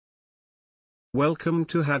Welcome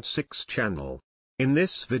to had6 channel. In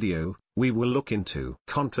this video, we will look into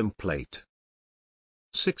contemplate.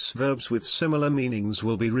 6 verbs with similar meanings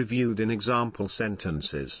will be reviewed in example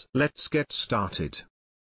sentences. Let's get started.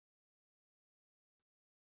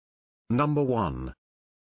 Number 1.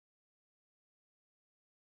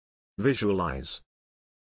 Visualize,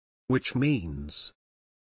 which means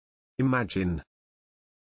imagine.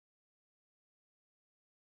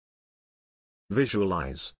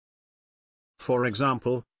 Visualize. For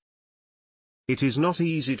example, it is not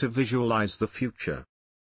easy to visualize the future.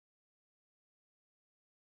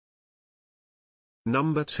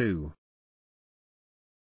 Number 2.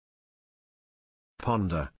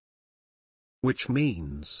 Ponder, which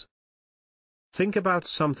means think about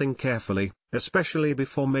something carefully, especially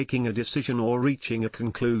before making a decision or reaching a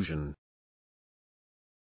conclusion.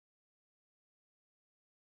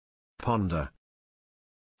 Ponder.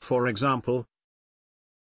 For example,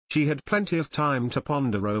 she had plenty of time to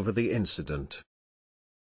ponder over the incident.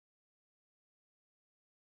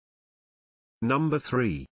 Number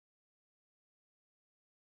 3.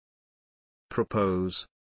 Propose,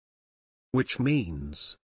 which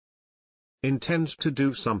means intend to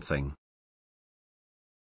do something.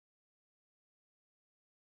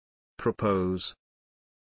 Propose.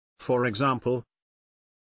 For example,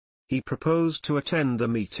 he proposed to attend the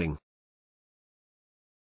meeting.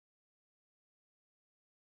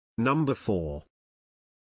 Number 4.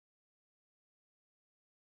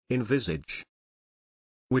 Envisage,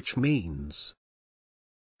 which means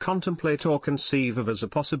contemplate or conceive of as a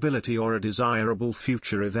possibility or a desirable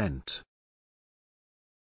future event.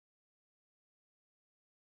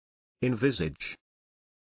 Envisage.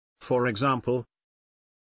 For example,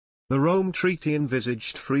 the Rome Treaty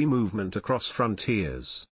envisaged free movement across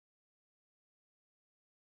frontiers.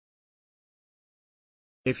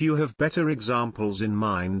 If you have better examples in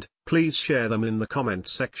mind, please share them in the comment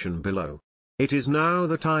section below. It is now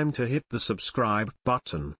the time to hit the subscribe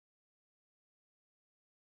button.